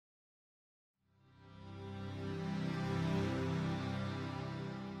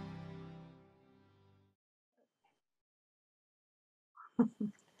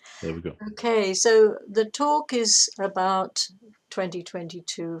There we go. Okay, so the talk is about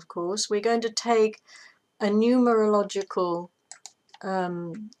 2022, of course. We're going to take a numerological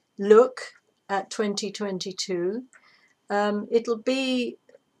look at 2022. It'll be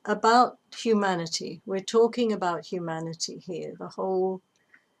about humanity. We're talking about humanity here,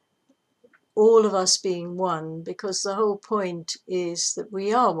 all of us being one, because the whole point is that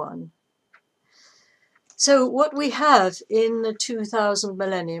we are one. So what we have in the 2000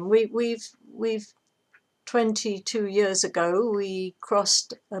 millennium, we've 22 years ago, we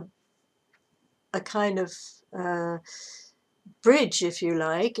crossed a kind of bridge, if you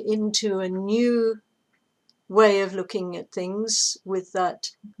like, into a new way of looking at things with that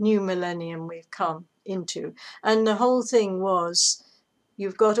new millennium we've come into. And the whole thing was,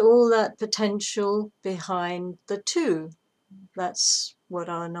 you've got all that potential behind the two. That's what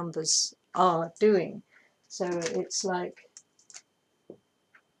our numbers are doing. So it's like,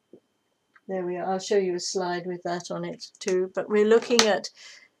 there we are. I'll show you a slide with that on it too. But we're looking at,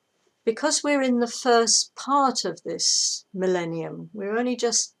 because we're in the first part of this millennium, we're only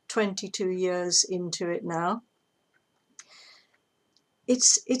just 22 years into it now.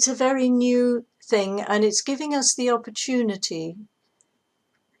 It's a very new thing, and it's giving us the opportunity,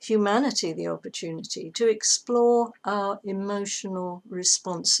 humanity, the opportunity to explore our emotional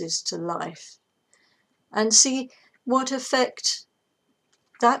responses to life and see what effect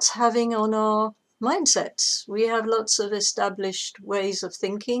that's having on our mindsets. We have lots of established ways of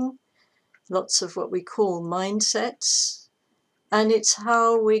thinking, lots of what we call mindsets, and it's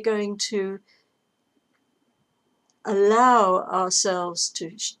how we're going to allow ourselves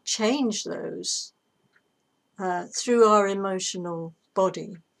to change those through our emotional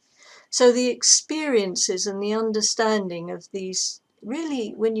body. So the experiences and the understanding of these,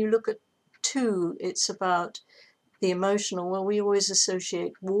 really, when you look at two, it's about the emotional. Well, we always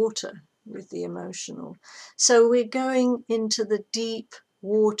associate water with the emotional. So we're going into the deep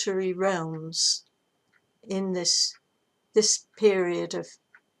watery realms in this period of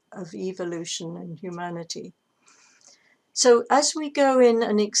evolution and humanity. So as we go in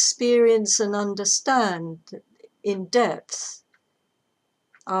and experience and understand in depth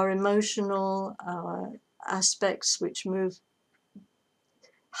our emotional aspects which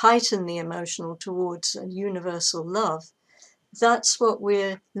heighten the emotional towards a universal love, that's what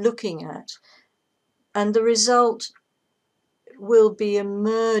we're looking at. And the result will be a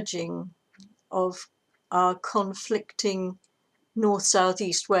merging of our conflicting north, south,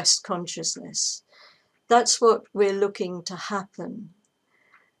 east, west consciousness. That's what we're looking to happen.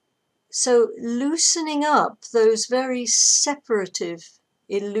 So loosening up those very separative,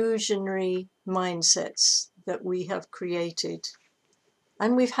 illusionary mindsets that we have created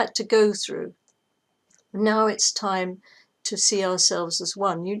and we've had to go through. Now it's time to see ourselves as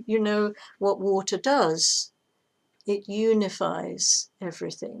one. You know what water does. It unifies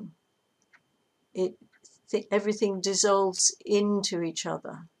everything. Everything dissolves into each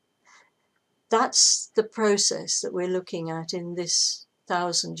other. That's the process that we're looking at in this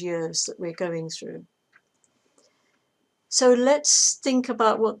 1,000 years that we're going through. So let's think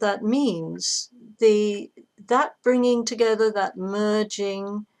about what that means. That bringing together, that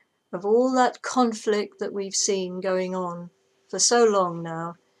merging of all that conflict that we've seen going on for so long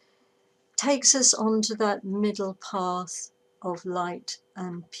now, takes us onto that middle path of light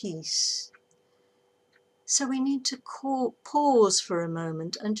and peace. So we need to pause for a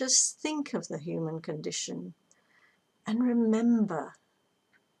moment and just think of the human condition and remember,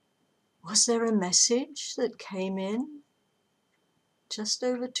 was there a message that came in just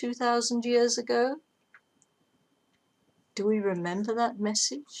over 2,000 years ago? Do we remember that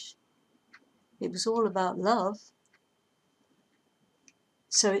message? It was all about love.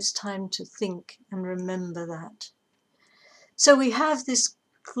 So it's time to think and remember that. So we have this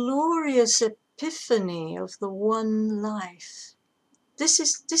glorious epiphany of the one life. This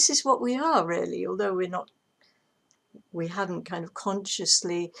is what we are, really, although we haven't kind of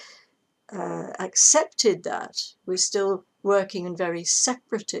consciously accepted that. We're still working on very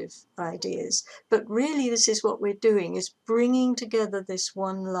separative ideas, but really this is what we're doing, is bringing together this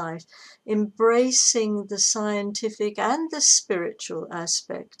one life, embracing the scientific and the spiritual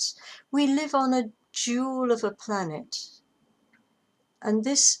aspects. We live on a jewel of a planet, and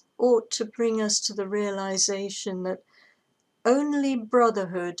this ought to bring us to the realization that only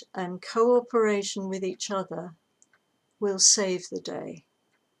brotherhood and cooperation with each other will save the day.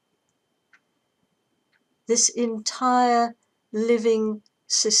 This entire living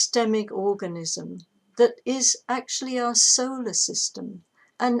systemic organism that is actually our solar system,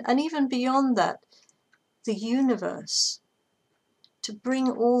 and even beyond that, the universe. to bring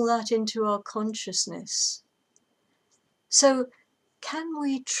all that into our consciousness. So can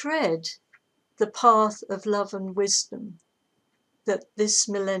we tread the path of love and wisdom that this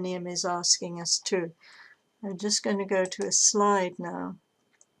millennium is asking us to? I'm just going to go to a slide now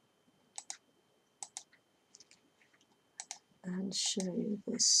and show you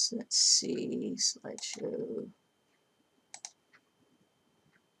this. Let's see, slideshow.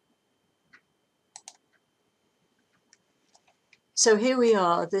 So here we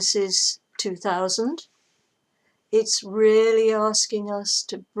are, this is 2000. It's really asking us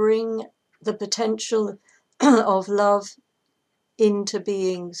to bring the potential of love into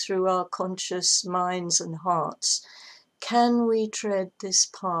being through our conscious minds and hearts. Can we tread this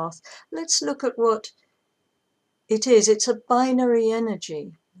path? Let's look at what it is. It's a binary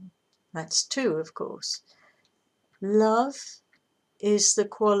energy. That's two, of course. Love is the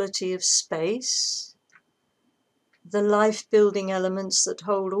quality of space, the life-building elements that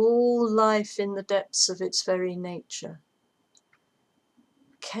hold all life in the depths of its very nature.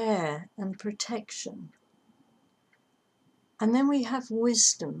 Care and protection. And then we have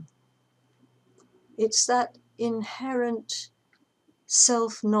wisdom. It's that inherent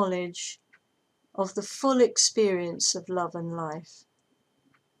self-knowledge of the full experience of love and life.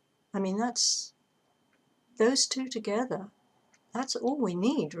 I mean, that's those two together. That's all we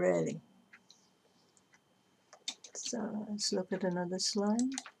need, really. So let's look at another slide.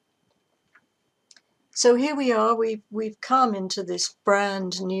 So here we are, we've come into this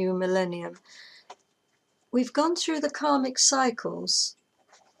brand new millennium. We've gone through the karmic cycles.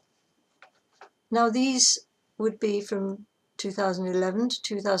 Now these would be from 2011 to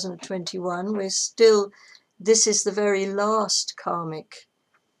 2021. We're still, this is the very last karmic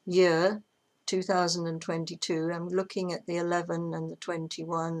year, 2022. I'm looking at the 11 and the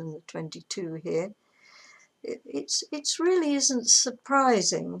 21 and the 22 here. It really isn't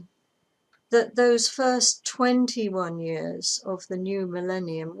surprising that those first 21 years of the new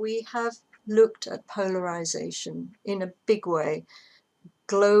millennium, we have looked at polarization in a big way.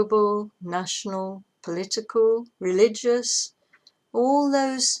 Global, national, political, religious, all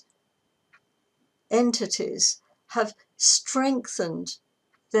those entities have strengthened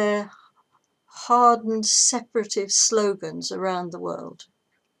their hardened separative slogans around the world.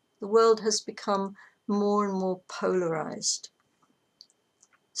 The world has become more and more polarized.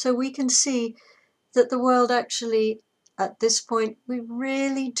 So we can see that the world actually, at this point, we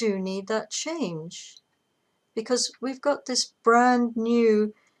really do need that change, because we've got this brand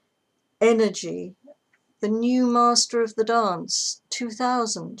new energy, the new master of the dance,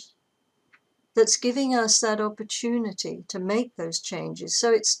 2000, that's giving us that opportunity to make those changes.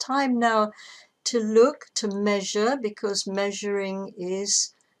 So it's time now to look, to measure, because measuring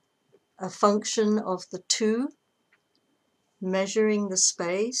is a function of the two. Measuring the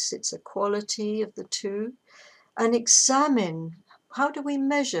space, it's a quality of the two. And examine, how do we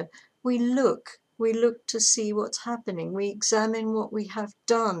measure? We look to see what's happening. We examine what we have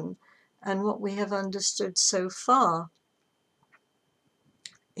done and what we have understood so far.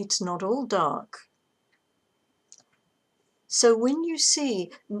 It's not all dark. So when you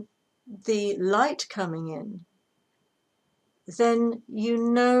see the light coming in, then you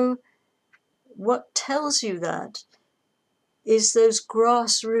know what tells you that is those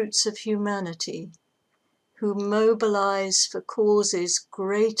grassroots of humanity who mobilize for causes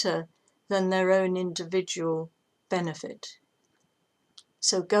greater than their own individual benefit.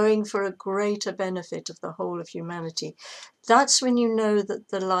 So going for a greater benefit of the whole of humanity. That's when you know that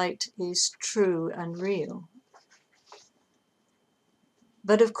the light is true and real.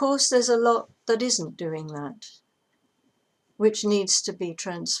 But of course there's a lot that isn't doing that, which needs to be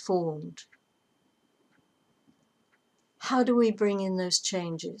transformed. How do we bring in those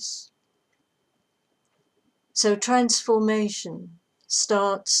changes? So transformation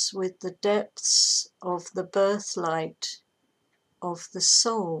starts with the depths of the birthlight of the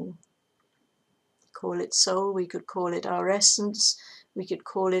soul. Call it soul, we could call it our essence, we could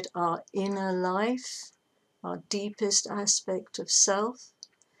call it our inner life, our deepest aspect of self.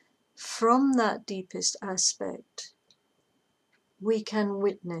 From that deepest aspect, we can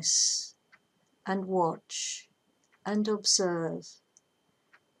witness and watch and observe.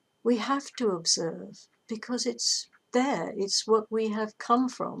 We have to observe because it's there, it's what we have come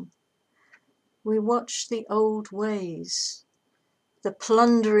from. We watch the old ways, the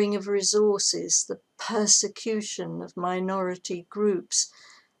plundering of resources, the persecution of minority groups,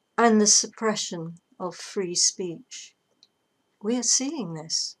 and the suppression of free speech. We are seeing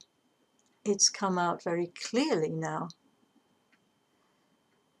this. It's come out very clearly now.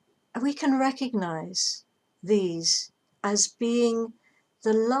 And we can recognize these as being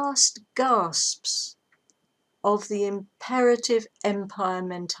the last gasps of the imperative empire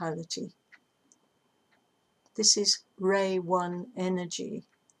mentality. This is Ray 1 energy.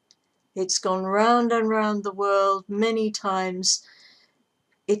 It's gone round and round the world many times.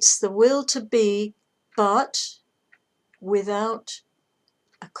 It's the will to be, but without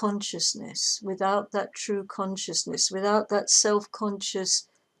a consciousness, without that true consciousness, without that self-conscious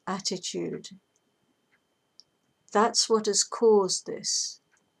attitude. That's what has caused this.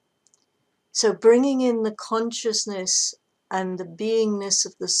 So bringing in the consciousness and the beingness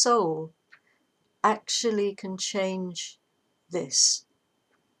of the soul actually can change this.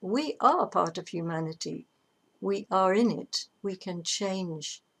 We are part of humanity. We are in it. We can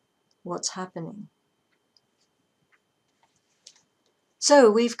change what's happening.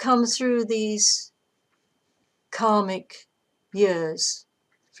 So we've come through these karmic years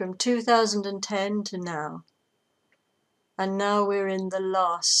from 2010 to now. And now we're in the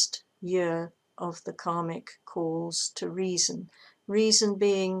last year of the karmic calls to reason. Reason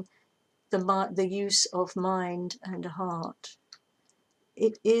being the use of mind and heart.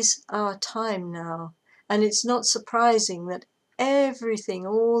 It is our time now. And it's not surprising that everything,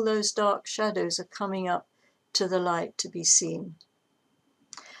 all those dark shadows are coming up to the light to be seen.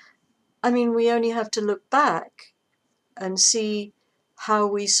 I mean, we only have to look back and see how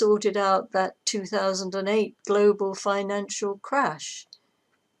we sorted out that 2008 global financial crash.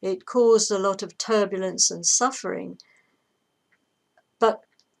 It caused a lot of turbulence and suffering, but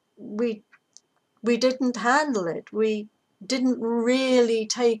we didn't handle it. We didn't really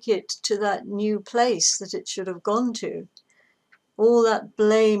take it to that new place that it should have gone to. All that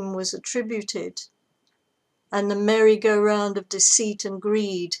blame was attributed, and the merry-go-round of deceit and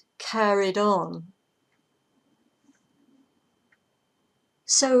greed carried on.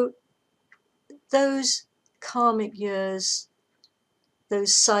 So those karmic years,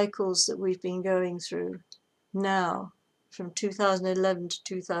 those cycles that we've been going through now, from 2011 to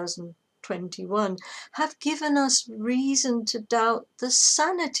 2021, have given us reason to doubt the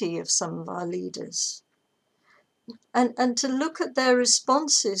sanity of some of our leaders, and to look at their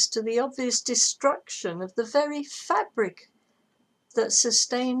responses to the obvious destruction of the very fabric that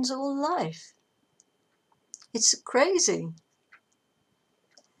sustains all life. It's crazy.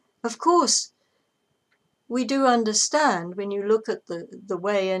 Of course, we do understand, when you look at the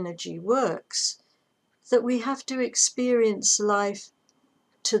way energy works, that we have to experience life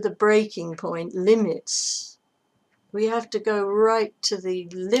to the breaking point, limits. We have to go right to the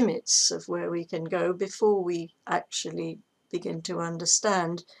limits of where we can go before we actually begin to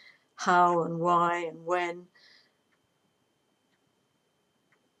understand how and why and when,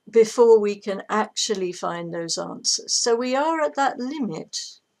 before we can actually find those answers. So we are at that limit.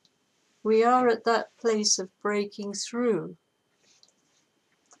 We are at that place of breaking through.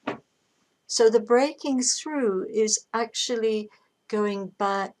 So the breaking through is actually going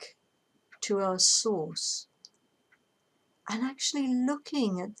back to our source and actually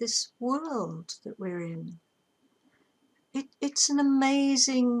looking at this world that we're in. It's an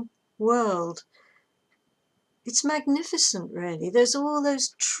amazing world. It's magnificent, really. There's all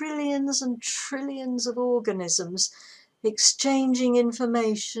those trillions and trillions of organisms exchanging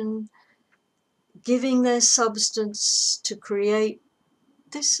information, giving their substance to create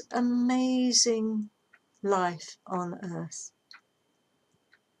this amazing life on Earth.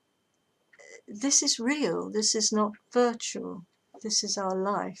 This is real. This is not virtual. This is our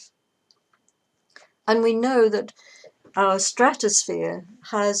life. And we know that our stratosphere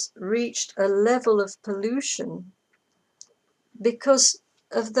has reached a level of pollution because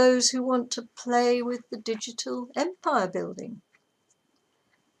of those who want to play with the digital empire building.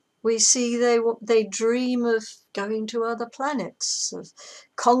 We see they dream of going to other planets, of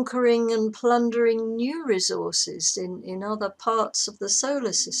conquering and plundering new resources in other parts of the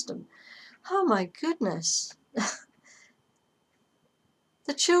solar system. Oh my goodness.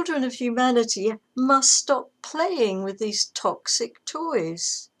 The children of humanity must stop playing with these toxic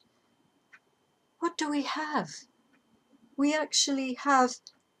toys. What do we have? We actually have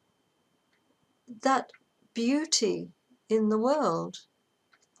that beauty in the world.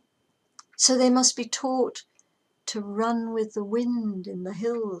 So they must be taught to run with the wind in the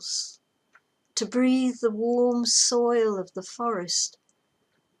hills, to breathe the warm soil of the forest,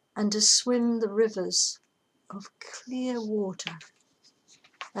 and to swim the rivers of clear water.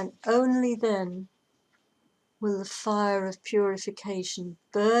 And only then will the fire of purification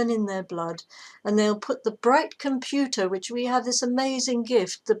burn in their blood, and they'll put the bright computer, which we have this amazing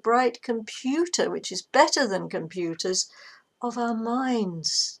gift, the bright computer, which is better than computers, of our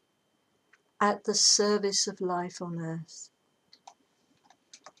minds, at the service of life on earth.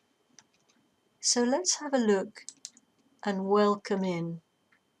 So let's have a look and welcome in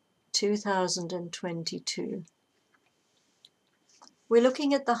 2022. We're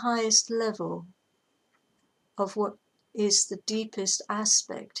looking at the highest level of what is the deepest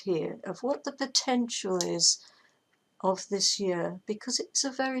aspect here, of what the potential is of this year, because it's a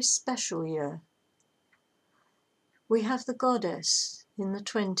very special year. We have the goddess in the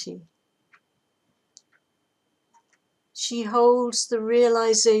 20. She holds the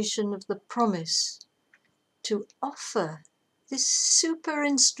realization of the promise to offer this super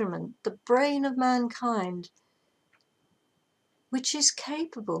instrument, the brain of mankind, which is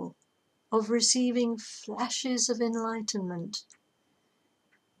capable of receiving flashes of enlightenment.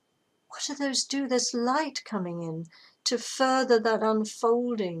 What do those do? There's light coming in to further that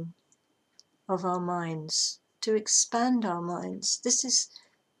unfolding of our minds, to expand our minds. This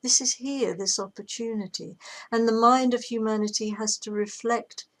is here, this opportunity. And the mind of humanity has to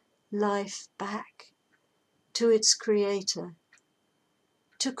reflect life back to its creator,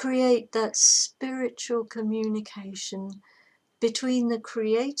 to create that spiritual communication between the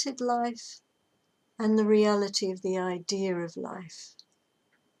created life and the reality of the idea of life.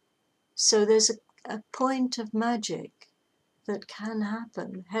 So there's a point of magic that can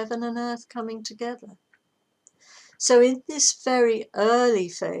happen, heaven and earth coming together. So in this very early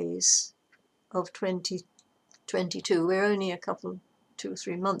phase of 2022, we're only a couple, 2 or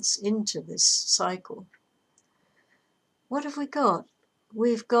 3 months into this cycle. What have we got?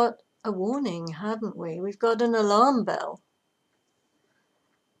 We've got a warning, haven't we? We've got an alarm bell.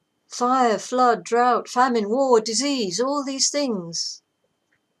 Fire, flood, drought, famine, war, disease, all these things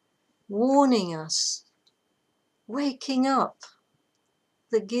warning us, waking up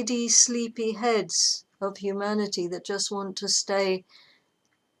the giddy, sleepy heads of humanity that just want to stay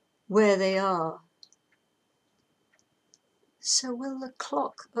where they are. So will the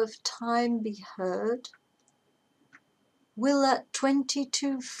clock of time be heard? Will that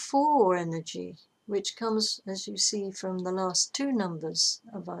 22-4 energy, which comes, as you see, from the last 2 numbers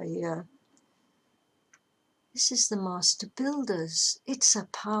of our year, this is the master builders. It's a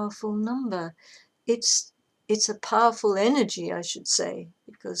powerful number. It's a powerful energy, I should say,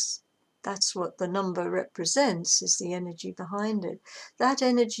 because that's what the number represents, is the energy behind it. That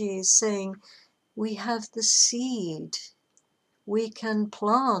energy is saying, we have the seed. We can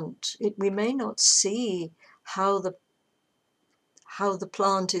plant it. We may not see how the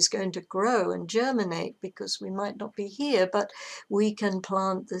plant is going to grow and germinate because we might not be here, but we can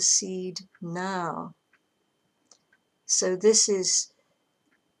plant the seed now. So this is,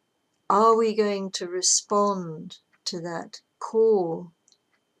 are we going to respond to that call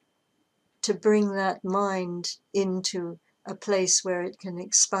to bring that mind into a place where it can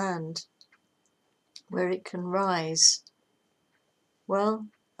expand, where it can rise? Well,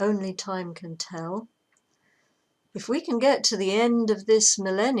 only time can tell. If we can get to the end of this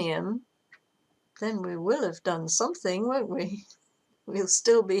millennium, then we will have done something, won't we? We'll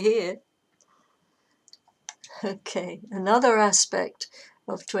still be here. Okay, another aspect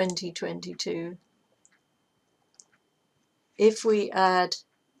of 2022. If we add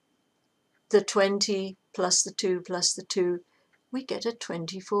the 20 plus the 2 plus the 2, we get a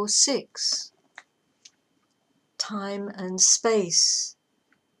 24-6. Time and space.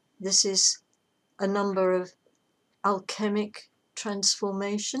 This is a number of alchemic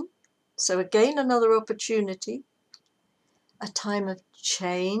transformation. So again, another opportunity, a time of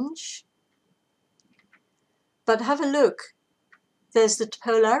change. But have a look. There's the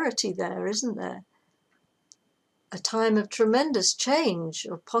polarity there, isn't there? A time of tremendous change,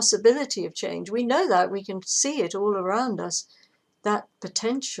 or possibility of change. We know that, we can see it all around us, that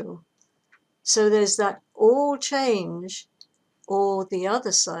potential. So there's that all change, or the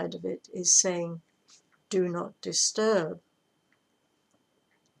other side of it is saying, do not disturb.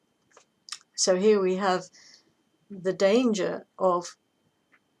 So here we have the danger of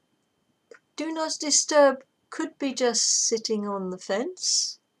do not disturb, could be just sitting on the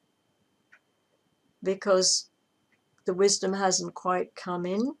fence because the wisdom hasn't quite come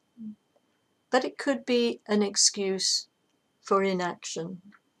in, but it could be an excuse for inaction.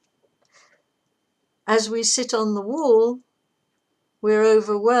 As we sit on the wall, we're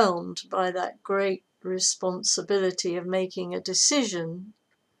overwhelmed by that great responsibility of making a decision.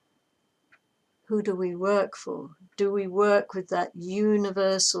 Who do we work for? Do we work with that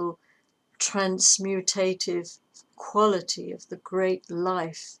universal transmutative quality of the great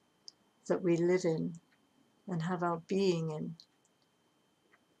life that we live in and have our being in?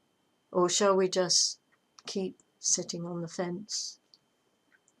 Or shall we just keep sitting on the fence?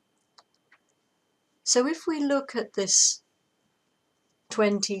 So if we look at this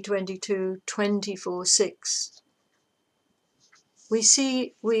 20, 22, 24, 6, we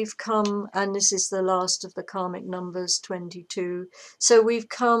see we've come, and this is the last of the karmic numbers, 22. So we've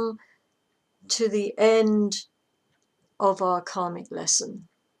come to the end of our karmic lesson.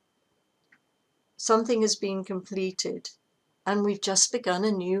 Something has been completed, and we've just begun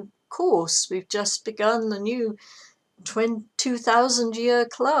a new course. We've just begun a new 2,000-year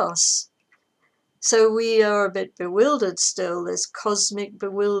class. So we are a bit bewildered still. There's cosmic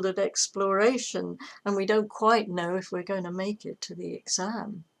bewildered exploration, and we don't quite know if we're going to make it to the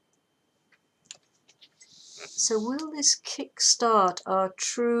exam. So will this kickstart our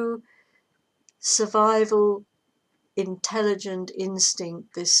true survival intelligent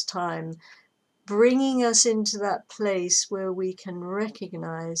instinct this time, bringing us into that place where we can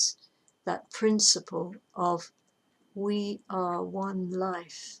recognize that principle of we are one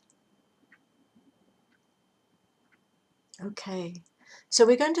life. Okay, so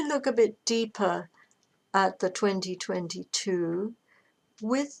we're going to look a bit deeper at the 2022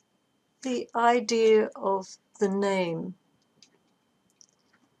 with the idea of the name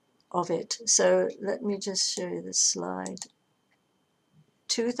of it. So let me just show you this slide.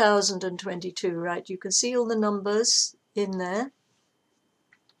 2022, right? You can see all the numbers in there.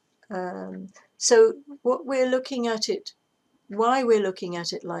 So what we're looking at it, why we're looking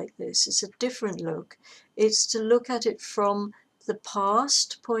at it like this, it's a different look. It's to look at it from the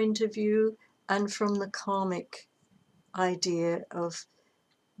past point of view and from the karmic idea of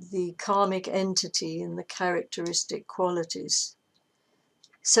the karmic entity and the characteristic qualities.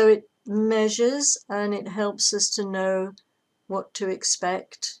 So it measures and it helps us to know what to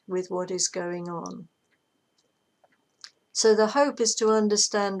expect with what is going on. So the hope is to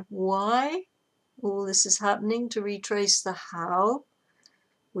understand why all this is happening, to retrace the how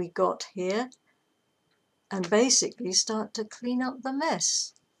we got here, and basically start to clean up the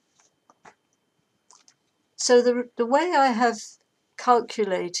mess. So the way I have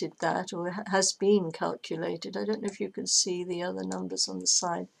calculated that, or has been calculated, I don't know if you can see the other numbers on the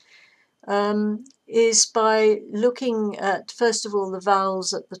side, is by looking at, first of all, the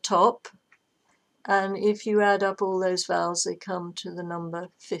vowels at the top, and if you add up all those vowels, they come to the number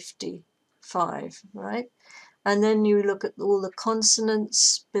 55, right? And then you look at all the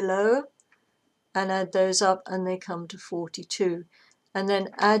consonants below and add those up, and they come to 42. And then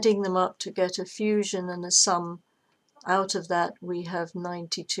adding them up to get a fusion and a sum, out of that we have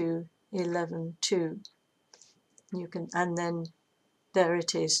 92, 11, 2. You can, and then there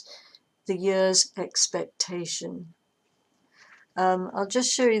it is, the year's expectation. I'll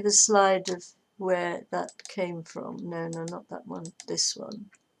just show you the slide of where that came from. No, not that one, this one.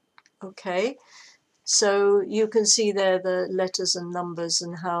 Okay, so you can see there the letters and numbers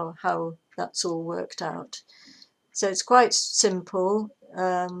and how that's all worked out. So it's quite simple,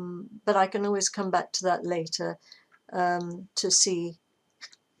 but I can always come back to that later to see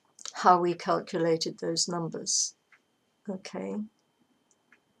how we calculated those numbers. Okay,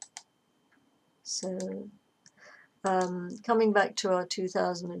 so coming back to our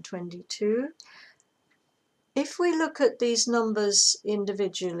 2022, if we look at these numbers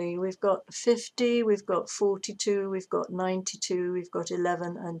individually, we've got 50, we've got 42, we've got 92, we've got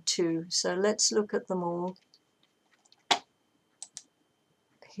 11 and 2. So let's look at them all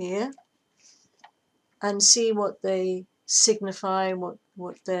here and see what they signify,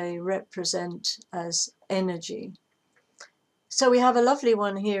 what they represent as energy. So we have a lovely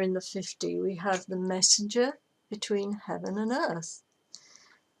one here in the 50. We have the messenger between heaven and earth.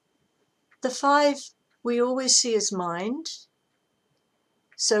 The 5 we always see as mind.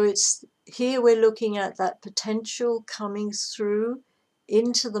 So it's here we're looking at that potential coming through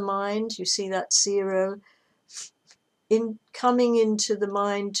into the mind. You see that 0 coming into the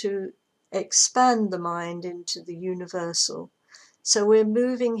mind to expand the mind into the universal. So we're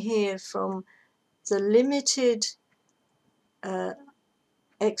moving here from the limited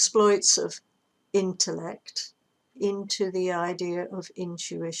exploits of intellect into the idea of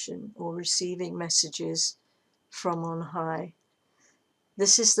intuition, or receiving messages from on high.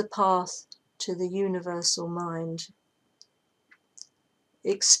 This is the path to the universal mind.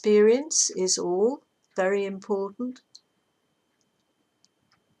 Experience is all very important.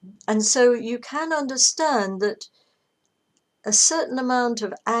 And so you can understand that a certain amount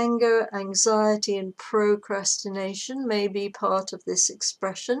of anger, anxiety, and procrastination may be part of this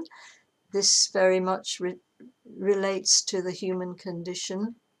expression. This very much relates to the human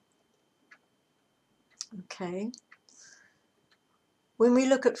condition. Okay. When we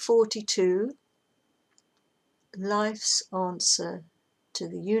look at 42, life's answer to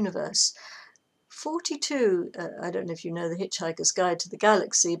the universe, 42, I don't know if you know The Hitchhiker's Guide to the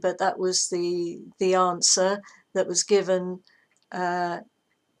Galaxy, but that was the answer that was given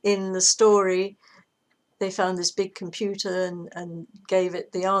in the story. They found this big computer and gave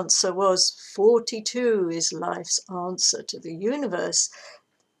it, the answer was 42 is life's answer to the universe.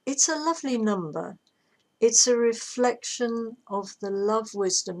 It's a lovely number. It's a reflection of the love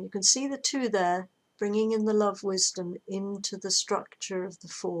wisdom. You can see the 2 there, bringing in the love wisdom into the structure of the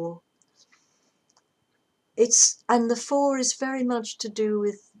 4. And the 4 is very much to do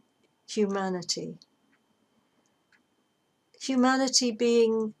with humanity. Humanity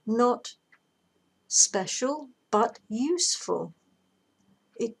being not special, but useful.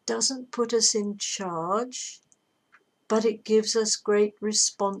 It doesn't put us in charge, but it gives us great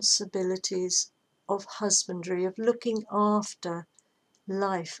responsibilities of husbandry, of looking after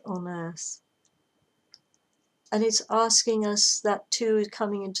life on earth. And it's asking us, that 2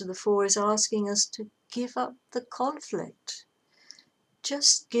 coming into the 4 is asking us to give up the conflict.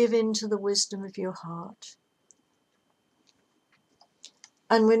 Just give in to the wisdom of your heart.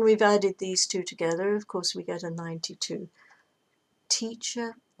 And when we've added these 2 together, of course, we get a 92.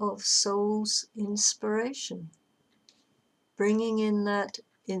 Teacher of soul's inspiration. Bringing in that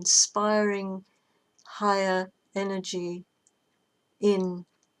inspiring higher energy in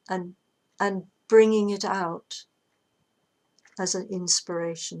and bringing it out as an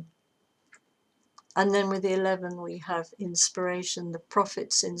inspiration. And then with the 11 we have inspiration, the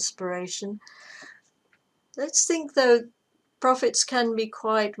prophet's inspiration. Let's think though, prophets can be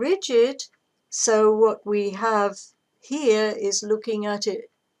quite rigid, so what we have here is looking at it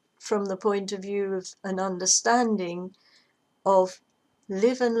from the point of view of an understanding of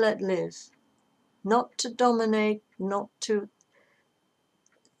live and let live, not to dominate, not to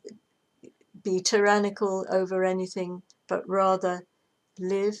be tyrannical over anything, but rather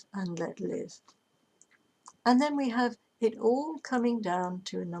live and let live. And then we have it all coming down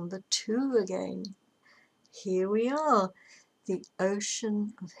to number 2 again. Here we are, the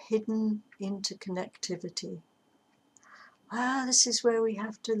ocean of hidden interconnectivity. This is where we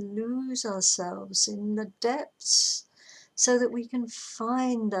have to lose ourselves in the depths so that we can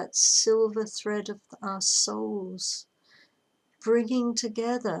find that silver thread of our souls, bringing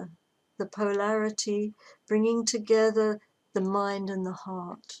together the polarity, bringing together the mind and the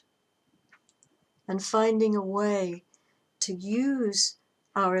heart, and finding a way to use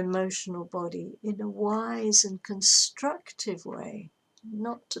our emotional body in a wise and constructive way,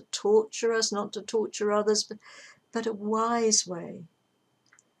 not to torture us, not to torture others, but a wise way,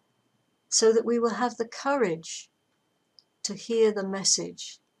 so that we will have the courage to hear the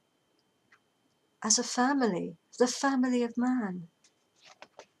message as a family, the family of man,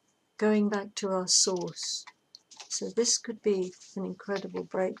 going back to our source. So this could be an incredible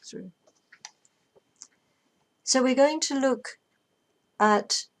breakthrough. So we're going to look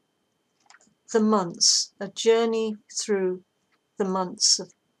at the months, a journey through the months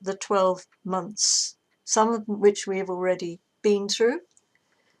of the 12 months, some of which we have already been through,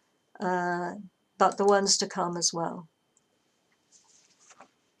 but the ones to come as well.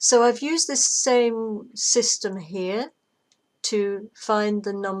 So I've used this same system here to find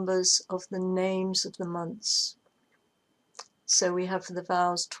the numbers of the names of the months. So we have for the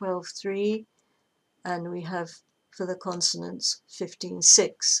vowels 12-3, and we have for the consonants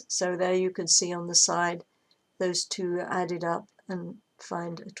 15-6. So there you can see on the side those 2 are added up and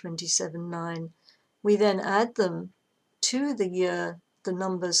find a 27-9. We then add them to the year, the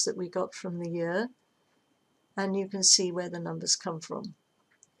numbers that we got from the year, and you can see where the numbers come from.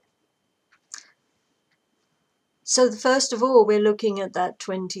 So first of all, we're looking at that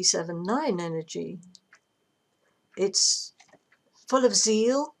 27-9 energy. It's full of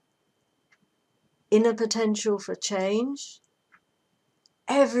zeal, inner potential for change.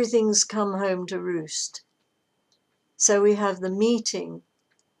 Everything's come home to roost. So we have the meeting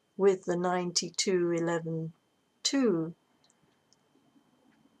with the 92-11-2.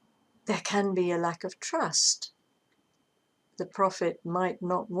 There can be a lack of trust. The prophet might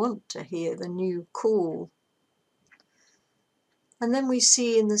not want to hear the new call. And then we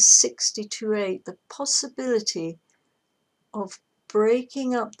see in the 62-8 the possibility of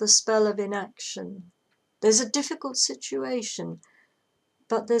breaking up the spell of inaction. There's a difficult situation,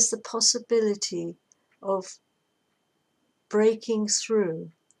 but there's the possibility of breaking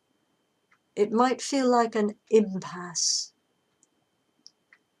through. It might feel like an impasse,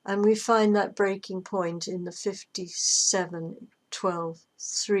 and we find that breaking point in the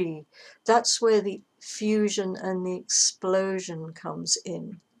 57-12-3. That's where the fusion and the explosion comes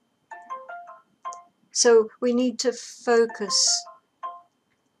in. So we need to focus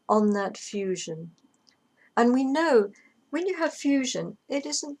on that fusion. And we know when you have fusion, it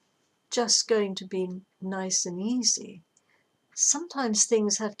isn't just going to be nice and easy. Sometimes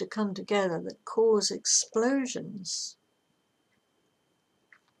things have to come together that cause explosions.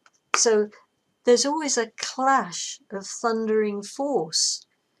 So there's always a clash of thundering force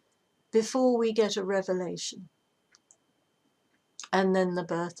before we get a revelation. And then the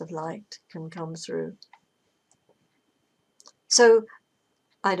birth of light can come through. So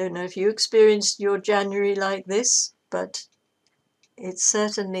I don't know if you experienced your January like this, but it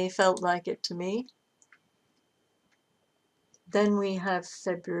certainly felt like it to me. Then we have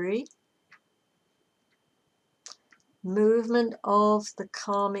February. Movement of the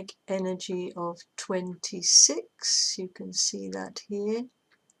karmic energy of 26. You can see that here.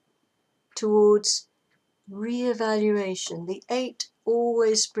 Towards re-evaluation. The 8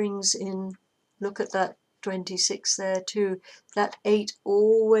 always brings in, look at that 26 there too. That 8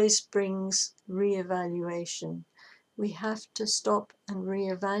 always brings re-evaluation. We have to stop and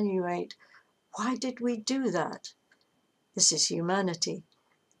re-evaluate. Why did we do that? This is humanity.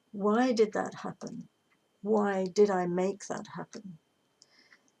 Why did that happen? Why did I make that happen?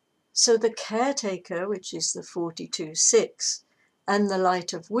 So the caretaker, which is the 42-6, and the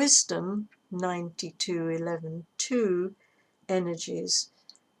light of wisdom, 92-11-2 energies,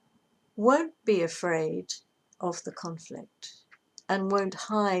 won't be afraid of the conflict and won't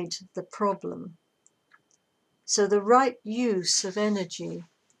hide the problem. So the right use of energy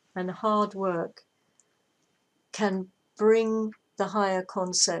and hard work can bring the higher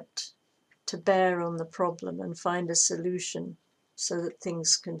concept to bear on the problem and find a solution so that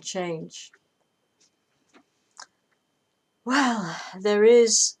things can change. Well, there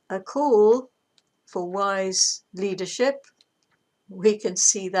is a call for wise leadership. We can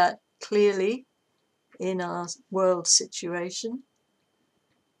see that clearly in our world situation.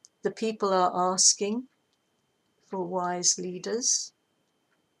 The people are asking for wise leaders.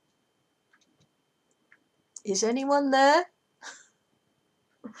 Is anyone there?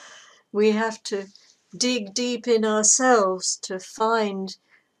 We have to dig deep in ourselves to find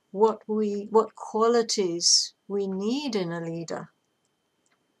what qualities we need in a leader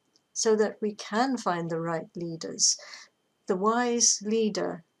so that we can find the right leaders. The wise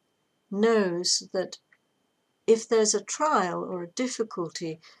leader knows that if there's a trial or a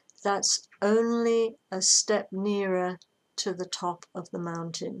difficulty, that's only a step nearer to the top of the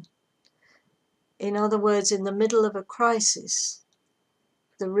mountain. In other words, in the middle of a crisis,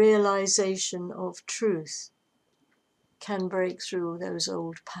 the realization of truth can break through those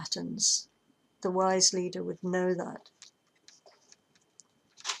old patterns. The wise leader would know that.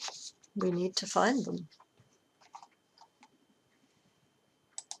 We need to find them.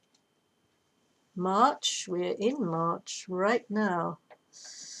 March, we're in March right now.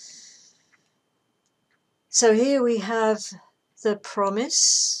 So here we have the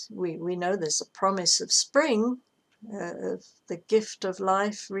promise. We know there's a promise of spring, of the gift of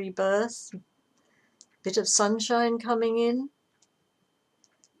life, rebirth, bit of sunshine coming in,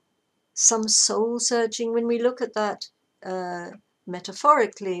 some soul searching. When we look at that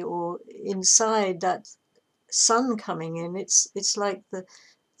metaphorically or inside that sun coming in, it's like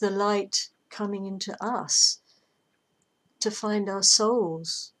the light coming into us to find our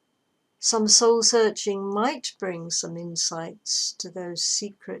souls. Some soul searching might bring some insights to those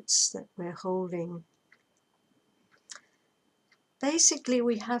secrets that we're holding. Basically,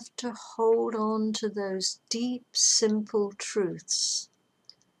 we have to hold on to those deep, simple truths.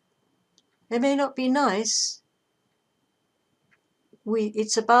 They may not be nice.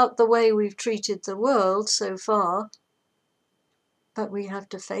 It's about the way we've treated the world so far, but we have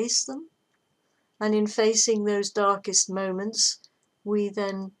to face them. And in facing those darkest moments, we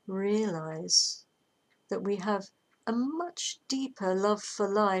then realize that we have a much deeper love for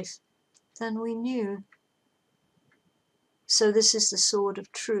life than we knew. So this is the sword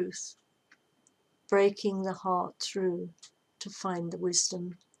of truth, breaking the heart through to find the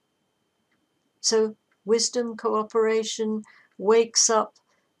wisdom. So wisdom, cooperation, wakes up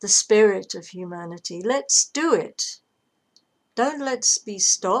the spirit of humanity. Let's do it. Don't let's be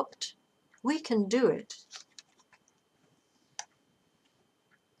stopped. We can do it.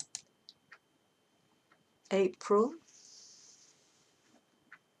 April.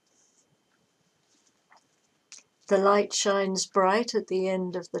 The light shines bright at the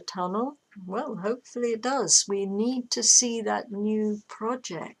end of the tunnel. Well, hopefully it does. We need to see that new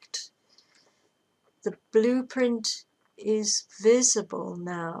project. The blueprint is visible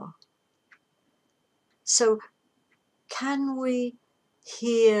now. So can we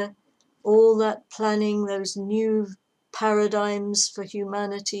hear all that planning, those new paradigms for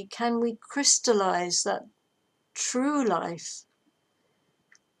humanity? Can we crystallize that true life?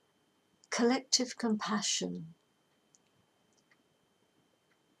 Collective compassion.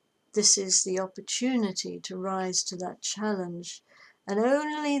 This is the opportunity to rise to that challenge, and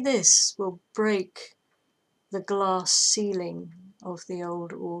only this will break the glass ceiling of the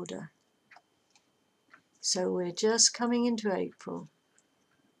old order. So we're just coming into April.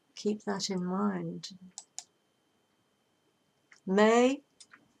 Keep that in mind. May,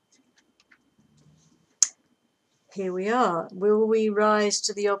 here we are. Will we rise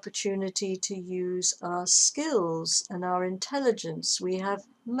to the opportunity to use our skills and our intelligence? We have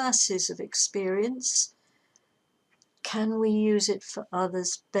masses of experience. Can we use it for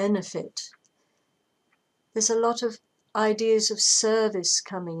others' benefit? There's a lot of ideas of service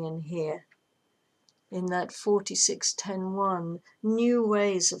coming in here, in that 4610-1, new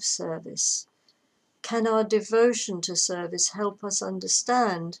ways of service. Can our devotion to service help us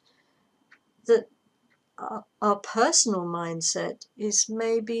understand that our personal mindset is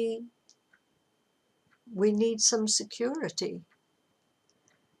maybe we need some security?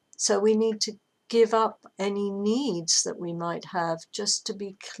 So we need to give up any needs that we might have, just to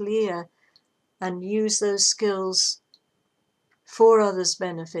be clear and use those skills for others'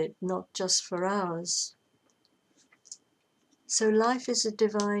 benefit, not just for ours. So life is a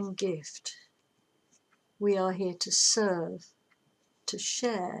divine gift. We are here to serve, to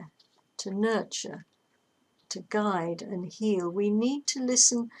share, to nurture, to guide and heal. We need to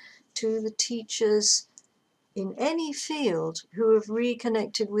listen to the teachers in any field who have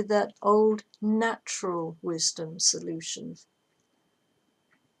reconnected with that old natural wisdom solution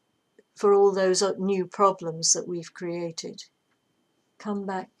for all those new problems that we've created. Come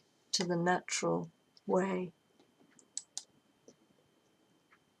back to the natural way.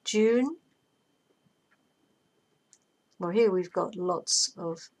 June. Well, here we've got lots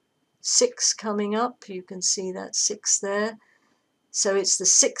of 6 coming up. You can see that 6 there. So it's the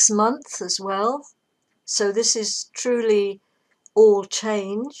 6th month as well. So this is truly all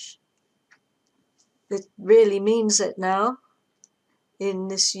change. It really means it now, in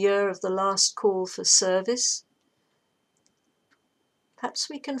this year of the last call for service. Perhaps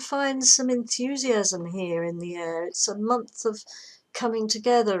we can find some enthusiasm here in the air. It's a month of coming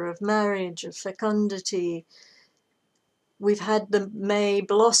together, of marriage, of fecundity. We've had the May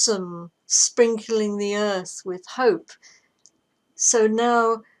blossom sprinkling the earth with hope. So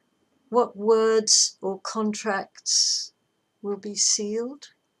now, what words or contracts will be sealed?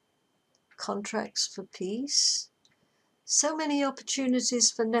 Contracts for peace? So many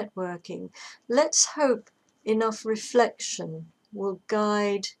opportunities for networking. Let's hope enough reflection will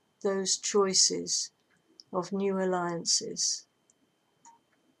guide those choices of new alliances.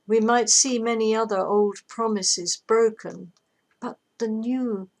 We might see many other old promises broken, but the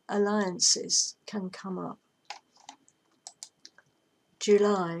new alliances can come up.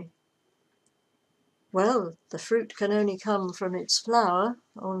 July. Well, the fruit can only come from its flower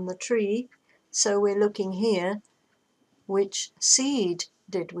on the tree, so we're looking here. Which seed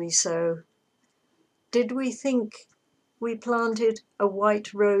did we sow? Did we think we planted a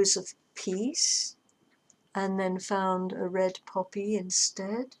white rose of peace and then found a red poppy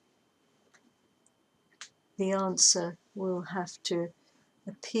instead? The answer will have to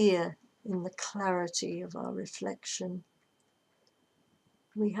appear in the clarity of our reflection.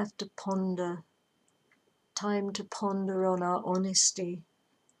 We have to ponder, time to ponder on our honesty,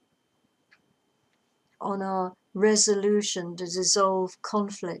 on our resolution to dissolve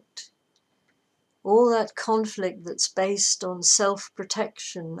conflict. All that conflict that's based on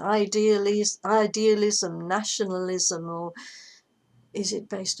self-protection, idealism, nationalism, or is it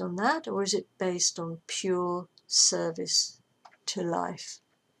based on that, or is it based on pure service to life?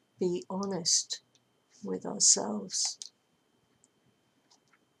 Be honest with ourselves.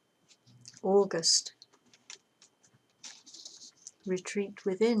 August. Retreat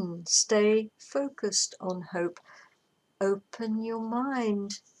within. Stay focused on hope. Open your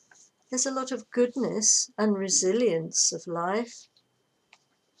mind. There's a lot of goodness and resilience of life.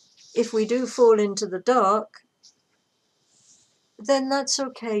 If we do fall into the dark, then that's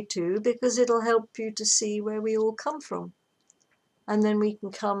okay too, because it'll help you to see where we all come from. And then we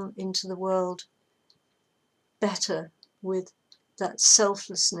can come into the world better with that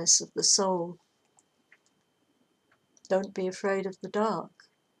selflessness of the soul. Don't be afraid of the dark,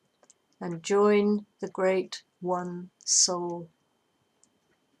 and join the great one soul.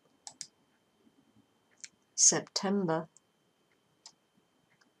 September.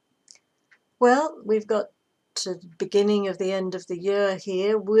 Well, we've got to the beginning of the end of the year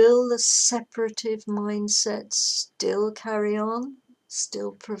here, will the separative mindset still carry on,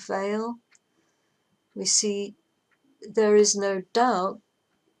 still prevail? We see there is no doubt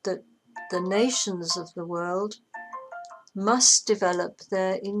that the nations of the world must develop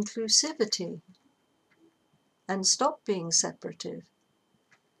their inclusivity and stop being separative.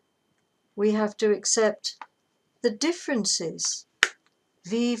 We have to accept the differences.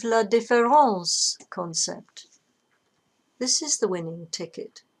 Vive la différence concept. This is the winning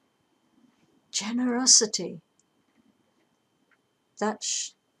ticket. Generosity.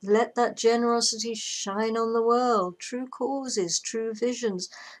 Let that generosity shine on the world. True causes, true visions.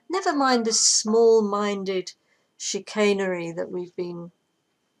 Never mind this small-minded chicanery that we've been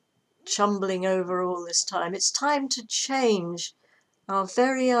chumbling over all this time. It's time to change our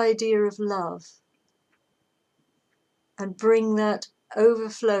very idea of love and bring that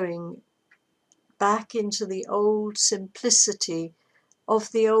overflowing back into the old simplicity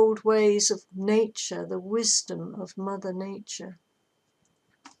of the old ways of nature, the wisdom of Mother Nature.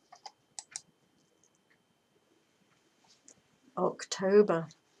 October.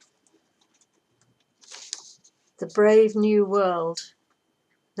 The brave new world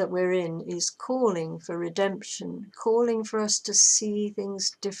that we're in is calling for redemption, calling for us to see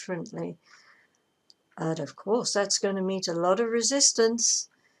things differently. And of course, that's going to meet a lot of resistance.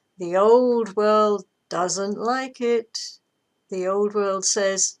 The old world doesn't like it. The old world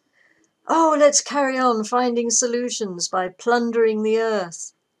says, oh, let's carry on finding solutions by plundering the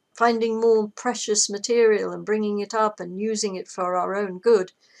earth, finding more precious material and bringing it up and using it for our own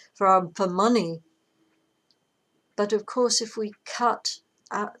good, for money. But of course, if we cut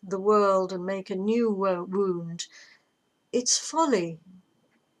at the world and make a new wound, it's folly.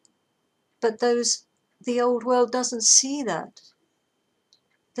 But the old world doesn't see that.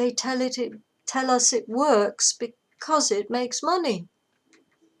 They tell us it works because it makes money.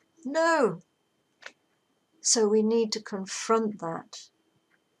 No. So we need to confront that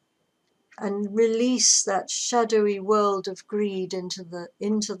and release that shadowy world of greed into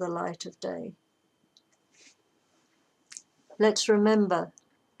the light of day. Let's remember,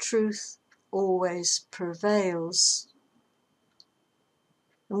 truth always prevails.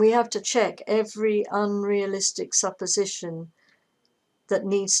 And we have to check every unrealistic supposition that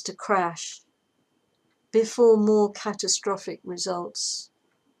needs to crash before more catastrophic results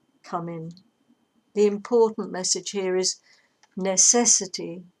come in. The important message here is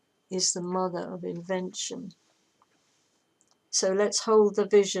necessity is the mother of invention. So let's hold the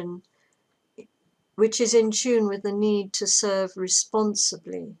vision which is in tune with the need to serve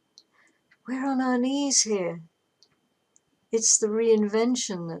responsibly. We're on our knees here. It's the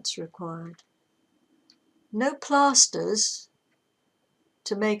reinvention that's required. No plasters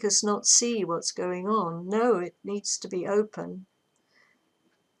to make us not see what's going on. No, it needs to be open.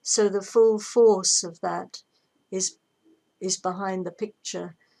 So the full force of that is behind the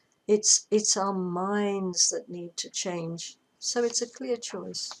picture. It's our minds that need to change. So it's a clear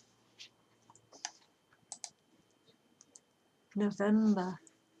choice. November.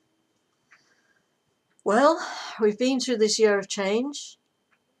 Well, we've been through this year of change.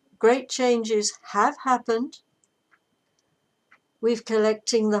 Great changes have happened. We're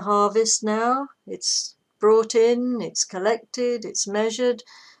collecting the harvest now. It's brought in, it's collected, it's measured,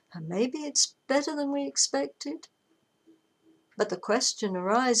 and maybe it's better than we expected. But the question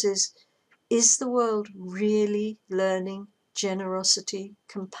arises, is the world really learning generosity,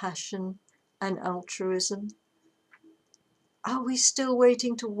 compassion, and altruism? Are we still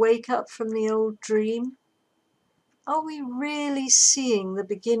waiting to wake up from the old dream? Are we really seeing the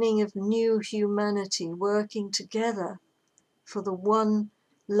beginning of new humanity working together for the one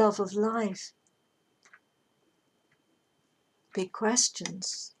love of life? Big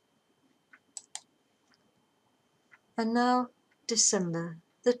questions. And now, December,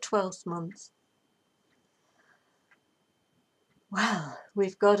 the 12th month. Well,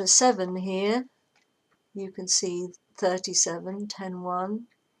 we've got a 7 here. You can see 37, 10, 1.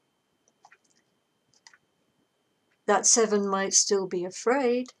 That 7 might still be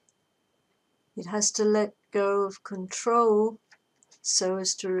afraid. It has to let go of control so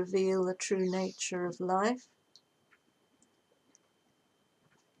as to reveal the true nature of life.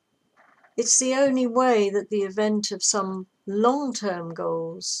 It's the only way that the event of some long-term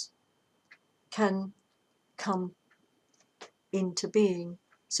goals can come into being.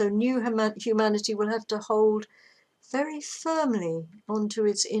 So new humanity will have to hold very firmly onto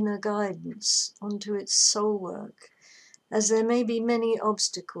its inner guidance, onto its soul work, as there may be many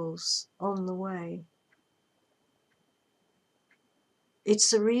obstacles on the way.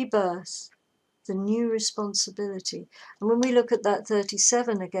 It's the rebirth, the new responsibility. And when we look at that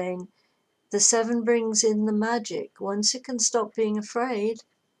 37 again, the 7 brings in the magic. Once it can stop being afraid,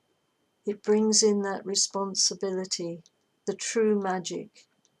 it brings in that responsibility, the true magic,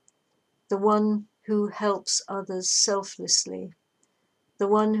 the one who helps others selflessly, the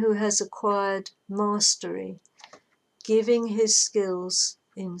one who has acquired mastery, giving his skills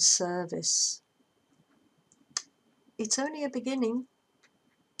in service. It's only a beginning.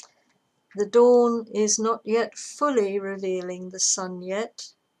 The dawn is not yet fully revealing the sun yet.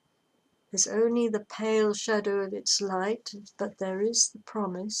 There's only the pale shadow of its light, but there is the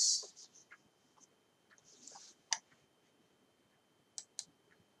promise.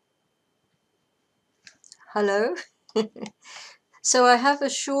 Hello. So I have a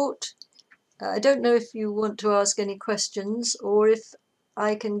short, I don't know if you want to ask any questions or if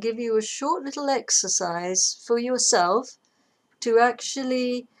I can give you a short little exercise for yourself to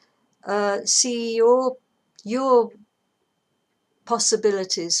actually see your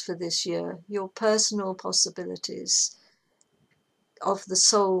possibilities for this year, your personal possibilities of the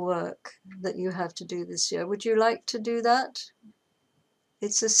soul work that you have to do this year. Would you like to do that?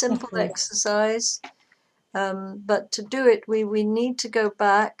 It's a simple exercise, but to do it, we need to go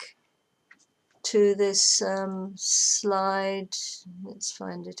back to this slide. Let's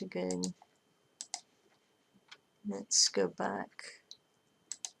find it again. Let's go back.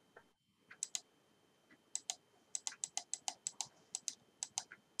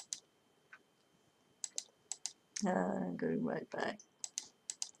 Go right back.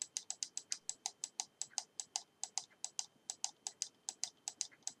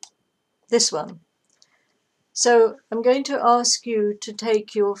 This one. So I'm going to ask you to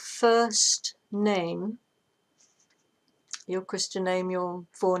take your first name, your Christian name, your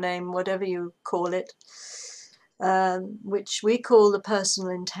forename, whatever you call it, which we call the personal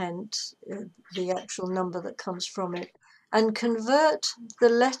intent, the actual number that comes from it, and convert the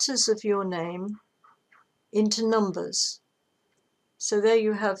letters of your name into numbers. So there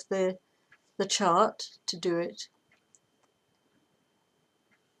you have the chart to do it.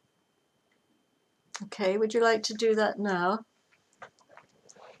 Okay, would you like to do that now?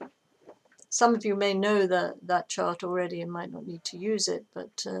 Some of you may know that chart already and might not need to use it,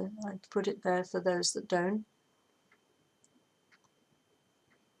 but I put it there for those that don't.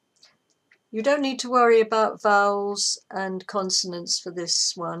 You don't need to worry about vowels and consonants for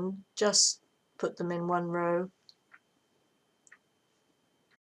this one, just put them in one row.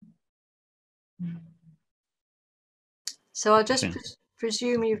 So I'll just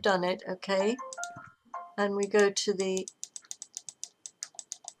presume you've done it, okay? And we go to the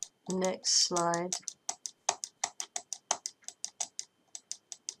next slide.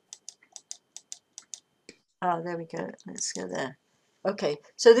 There we go. Let's go there. Okay,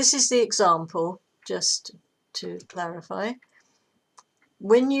 so this is the example, just to clarify.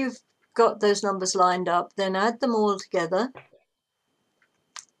 When you've got those numbers lined up, then add them all together,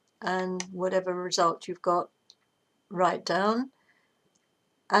 and whatever result you've got, write down.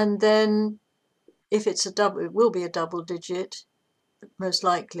 And then if it's a double, it will be a double digit, most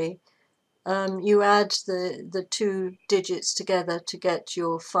likely. You add the 2 digits together to get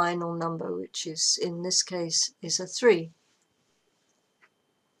your final number, which is, in this case, is a 3.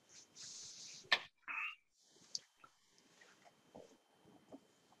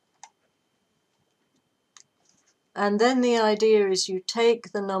 And then the idea is you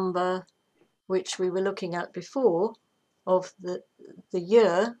take the number which we were looking at before of the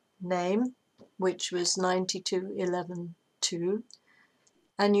year name, which was 9211-2,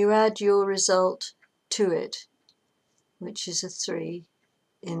 and you add your result to it, which is a 3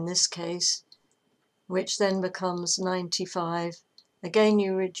 in this case, which then becomes 95. Again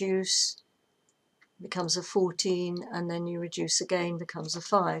you reduce, becomes a 14, and then you reduce again, becomes a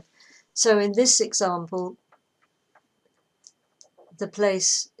 5. So in this example, the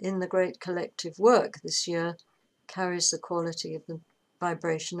place in the great collective work this year carries the quality of the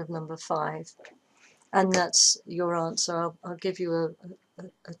vibration of number 5. And that's your answer. I'll give you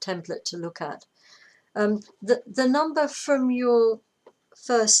a template to look at. The number from your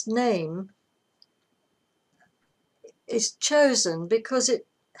first name is chosen because it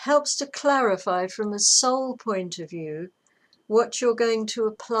helps to clarify from a soul point of view what you're going to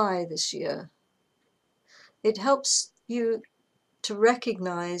apply this year. It helps you to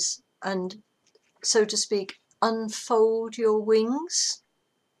recognize and, so to speak, unfold your wings.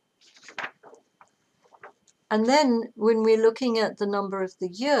 And then when we're looking at the number of the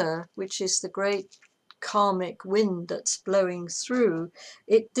year, which is the great karmic wind that's blowing through,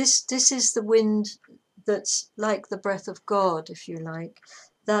 this is the wind that's like the breath of God, if you like,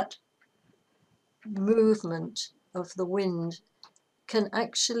 that movement of the wind can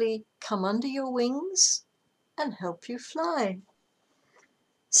actually come under your wings and help you fly.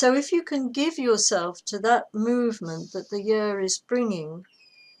 So if you can give yourself to that movement that the year is bringing,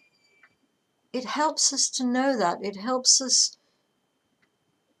 it helps us to know that. It helps us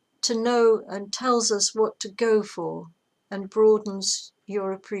to know and tells us what to go for, and broadens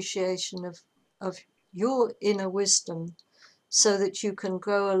your appreciation of your inner wisdom, so that you can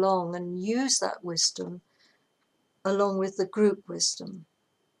go along and use that wisdom along with the group wisdom.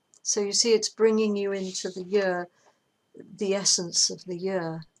 So you see, it's bringing you into the year, the essence of the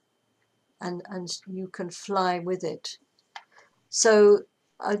year, and you can fly with it. So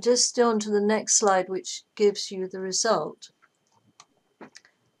I'll just go on to the next slide, which gives you the result.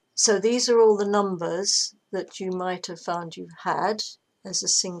 So these are all the numbers that you might have found you had as a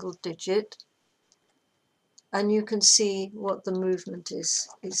single digit. And you can see what the movement is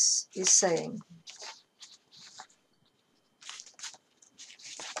saying.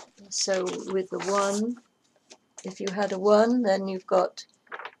 So with the 1, if you had a 1, then you've got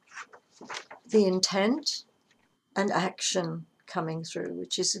the intent and action coming through,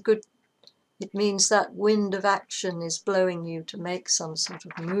 which is a good, it means that wind of action is blowing you to make some sort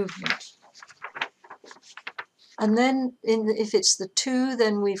of movement. And then if it's the 2,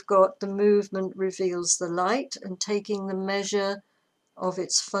 then we've got the movement reveals the light and taking the measure of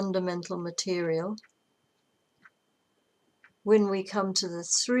its fundamental material. When we come to the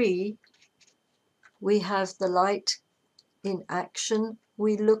 3, we have the light in action.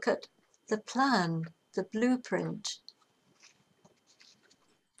 We look at the plan, the blueprint.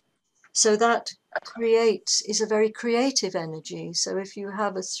 So that is a very creative energy. So if you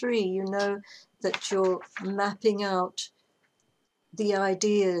have a 3, you know that you're mapping out the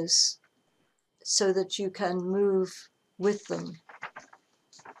ideas so that you can move with them.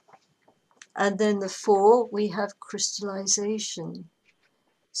 And then the 4, we have crystallization.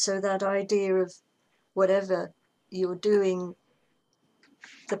 So that idea of whatever you're doing,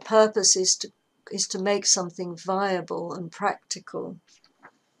 the purpose is to make something viable and practical.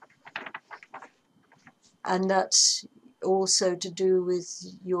 And that's also to do with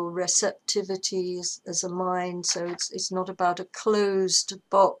your receptivity as a mind. So it's not about a closed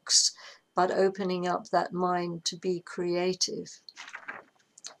box, but opening up that mind to be creative.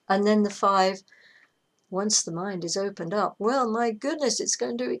 And then the 5, once the mind is opened up, well, my goodness, it's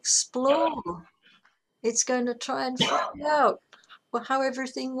going to explore. It's going to try and find out how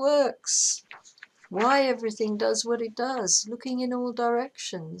everything works, why everything does what it does, looking in all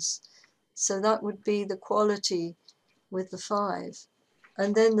directions. So that would be the quality with the 5.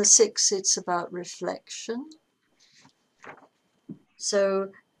 And then the 6, it's about reflection.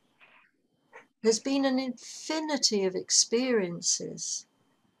 So there's been an infinity of experiences,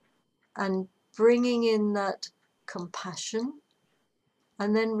 and bringing in that compassion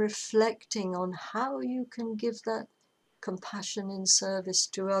and then reflecting on how you can give that compassion in service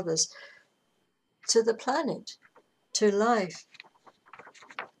to others, to the planet, to life,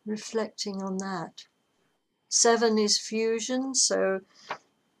 reflecting on that. 7 is fusion, so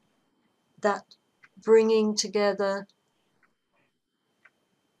that bringing together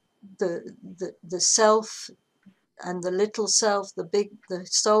the self and the little self, the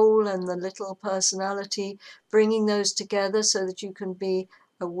soul and the little personality, bringing those together so that you can be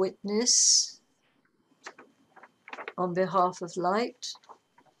a witness on behalf of light.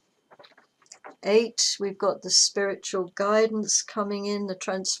 8, we've got the spiritual guidance coming in, the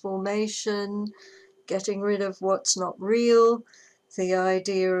transformation, getting rid of what's not real, the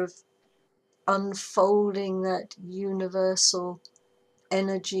idea of unfolding that universal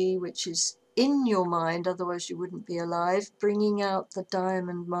energy which is in your mind, otherwise you wouldn't be alive, bringing out the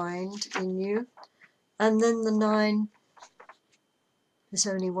diamond mind in you. And then the 9, there's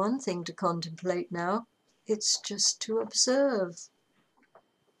only one thing to contemplate now, it's just to observe.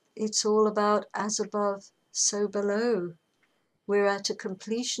 It's all about as above, so below. We're at a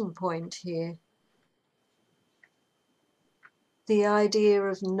completion point here. The idea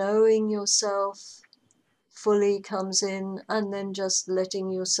of knowing yourself fully comes in, and then just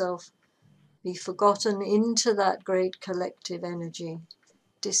letting yourself be forgotten into that great collective energy,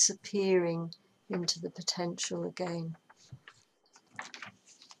 disappearing into the potential again.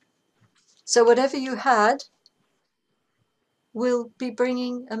 So whatever you had will be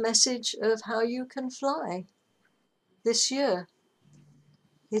bringing a message of how you can fly this year.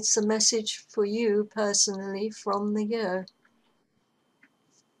 It's a message for you personally from the year,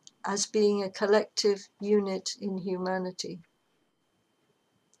 as being a collective unit in humanity.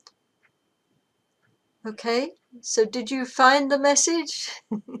 Okay, so did you find the message?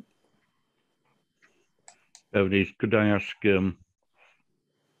 Berenice, could I ask if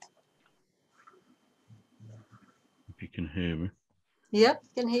you can hear me? Yep,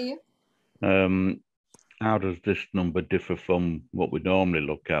 can hear you. How does this number differ from what we normally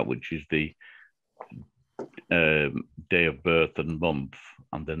look at, which is the day of birth and month,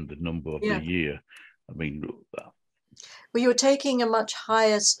 and then the number of the year? I mean, well, you're taking a much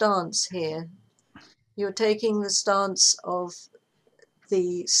higher stance here. You're taking the stance of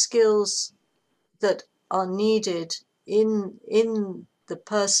the skills that are needed in the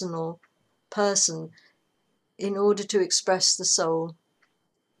person in order to express the soul.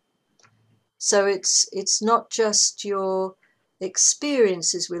 So it's not just your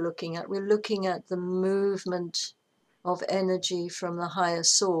experiences we're looking at the movement of energy from the higher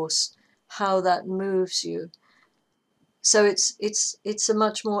source, how that moves you. So it's a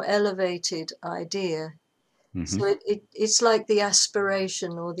much more elevated idea. So it's like the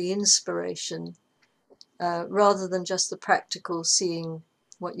aspiration or the inspiration, rather than just the practical seeing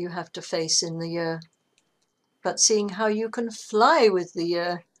what you have to face in the year, but seeing how you can fly with the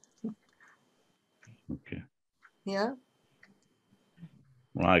year. Okay. Yeah.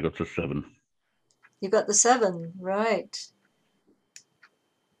 Well, I got a 7. You got the 7, right.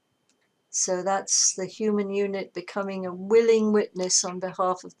 So that's the human unit becoming a willing witness on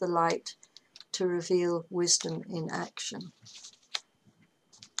behalf of the light to reveal wisdom in action.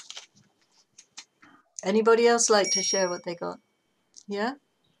 Anybody else like to share what they got? Yeah?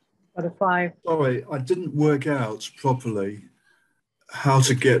 Got a 5. Sorry, I didn't work out properly how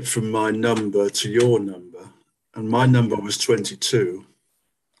to get from my number to your number. And my number was 22.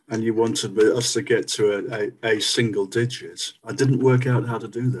 And you wanted us to get to a single digit. I didn't work out how to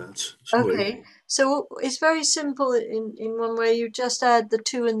do that. Sorry. Okay, so it's very simple in one way. You just add the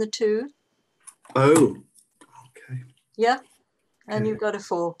 2 and the 2. Oh, okay. Yeah, and Okay. you've got a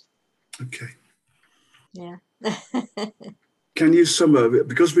 4. Okay. Yeah. Can you sum up it?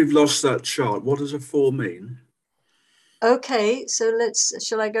 Because we've lost that chart, what does a 4 mean? Okay, so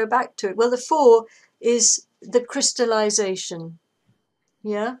shall I go back to it? Well, the 4 is the crystallization.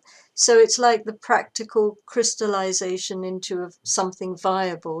 Yeah, so it's like the practical crystallization into something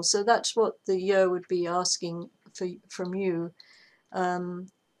viable. So that's what the year would be asking from you.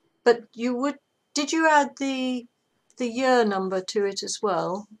 But did you add the year number to it as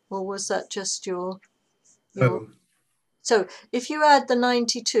well, or was that just your? Oh. So if you add the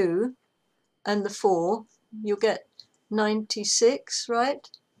 92 and the 4, you'll get 96, right?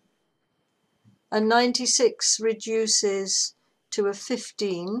 And 96 reduces to a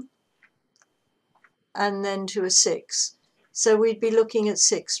 15 and then to a 6. So we'd be looking at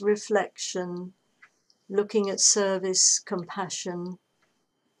 6, reflection, looking at service, compassion,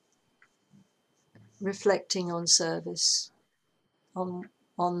 reflecting on service, on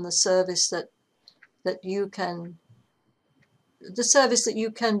the service that you can, the service that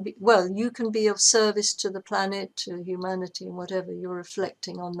you can be, well, you can be of service to the planet, to humanity, and whatever. You're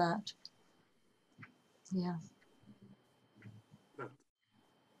reflecting on that. Yeah.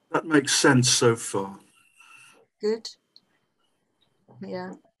 That makes sense so far. Good.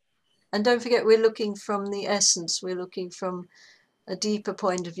 Yeah. And don't forget, we're looking from the essence. We're looking from a deeper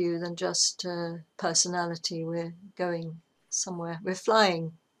point of view than just personality. We're going somewhere. We're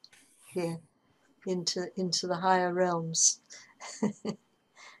flying here into the higher realms.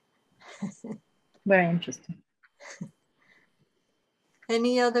 Very interesting.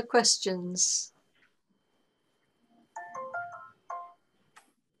 Any other questions?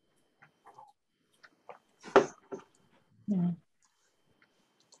 Yeah.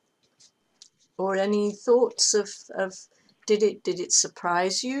 Or any thoughts of did it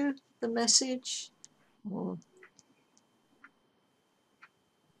surprise you, the message, or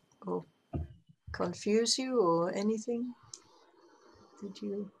confuse you, or anything? Did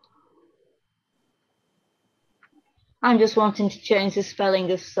you? I'm just wanting to change the spelling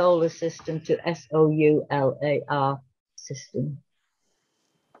of solar system to SOULAR system.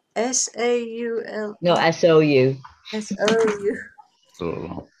 SAUL. No, SOU. SOU.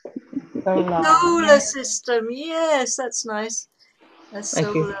 Solar system. Yes, that's nice. A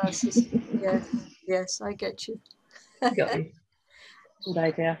solar system. Yes, yes, I get you. Got you. Good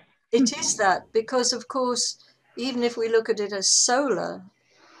idea. It is that, because of course, even if we look at it as solar,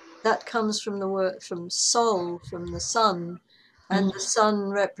 that comes from the word, from soul, from the sun, and the sun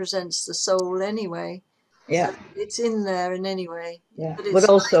represents the soul anyway. Yeah. So it's in there in any way. Yeah. But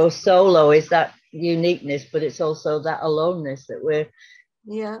also solo is that uniqueness, but it's also that aloneness that we're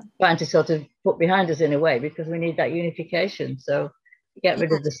trying to sort of put behind us in a way, because we need that unification. So get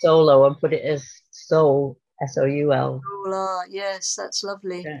rid of the solo and put it as soul, SOUL. Solar, yes, that's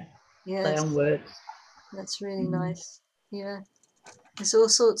lovely. Yeah. Yes. Play on words. That's really nice. Yeah. There's all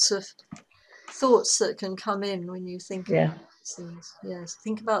sorts of thoughts that can come in when you think about these things. Yes.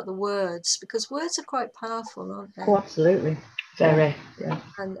 Think about the words, because words are quite powerful, aren't they? Oh, absolutely. Very. Yeah.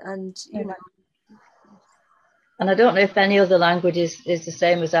 And you know. And I don't know if any other language is the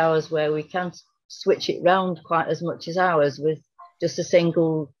same as ours, where we can switch it round quite as much as ours with just a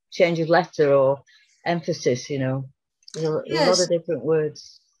single change of letter or emphasis, you know. There's a lot of different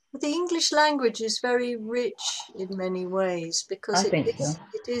words. The English language is very rich in many ways, because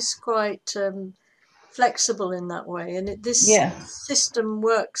it is quite flexible in that way, and this system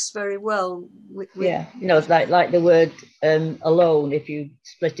works very well with you know, like the word alone, if you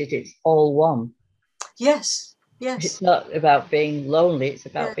split it, it's all one. Yes. It's not about being lonely, it's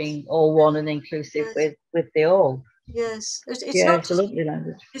about being all one and inclusive with the all. Yes. It's a lovely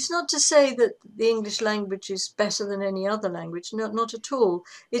language. It's not to say that the English language is better than any other language, not at all.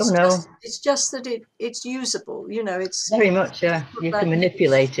 It's just that it's usable, you know. It's very much, you can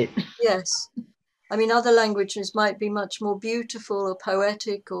manipulate it. Yes. I mean, other languages might be much more beautiful or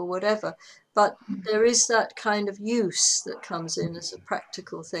poetic or whatever, but there is that kind of use that comes in as a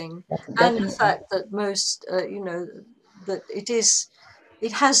practical thing. And the fact that most, you know, that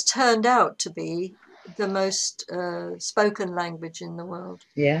it has turned out to be the most spoken language in the world.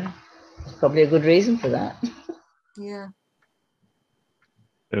 Yeah, there's probably a good reason for that. Yeah.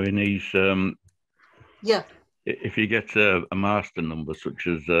 Berenice, if you get a master number such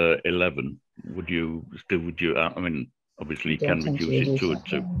as 11, would you, I mean, obviously you can reduce it to a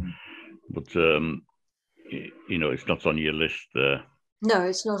 2, but, you know, it's not on your list there. No,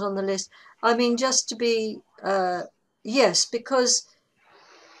 it's not on the list. I mean, just to be, yes, because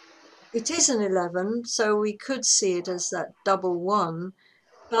it is an 11, so we could see it as that double 1,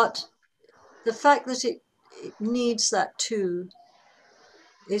 but the fact that it needs that 2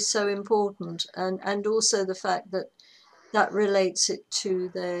 is so important, and also the fact that relates it to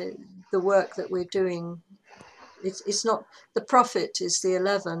the work that we're doing. It's not, the prophet is the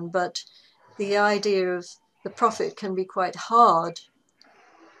 11, but the idea of the prophet can be quite hard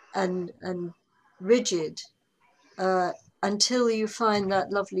and rigid until you find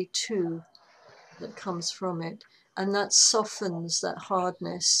that lovely 2 that comes from it, and that softens that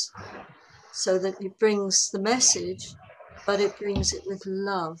hardness so that it brings the message, but it brings it with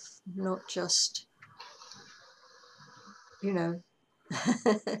love, not just, you know.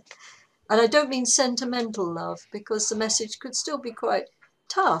 And I don't mean sentimental love, because the message could still be quite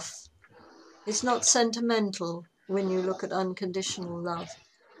tough. It's not sentimental when you look at unconditional love,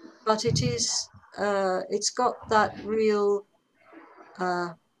 but it is, it's got that real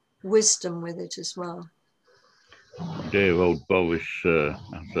wisdom with it as well. Dear old Boris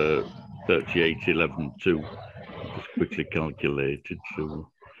has a 3811-2, just quickly calculated, so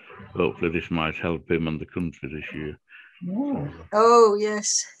hopefully this might help him and the country this year. Oh,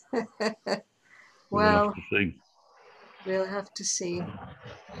 yes. Well, we'll have to see.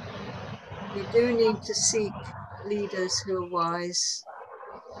 We do need to seek leaders who are wise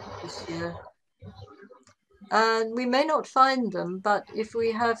this year. And we may not find them, but if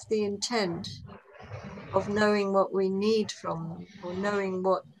we have the intent of knowing what we need from them, or knowing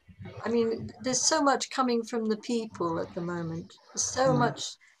what, I mean, there's so much coming from the people at the moment. There's so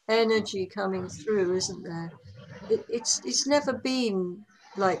much energy coming through, isn't there? It's never been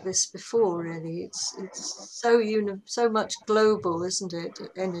like this before, really. It's so much global, isn't it?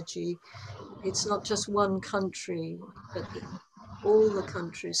 Energy. It's not just one country, but all the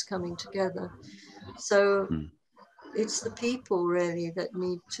countries coming together. So it's the people really that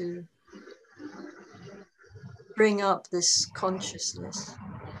need to bring up this consciousness.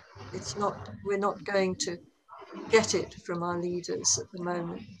 It's not, we're not going to get it from our leaders at the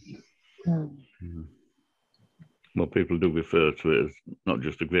moment. Well, people do refer to it as not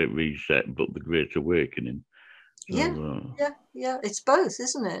just a great reset, but the great awakening. So, yeah. It's both,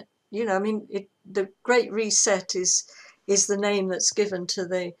 isn't it? You know, I mean, the Great Reset is the name that's given to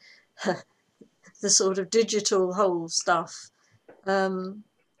the the sort of digital whole stuff.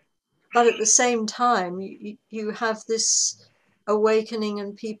 But at the same time, you have this awakening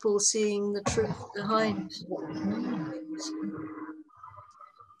and people seeing the truth behind things.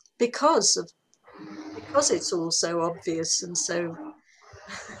 Because it's all so obvious and so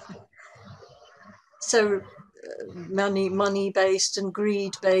money based and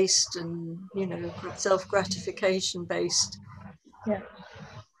greed based and, you know, self gratification based. Yeah.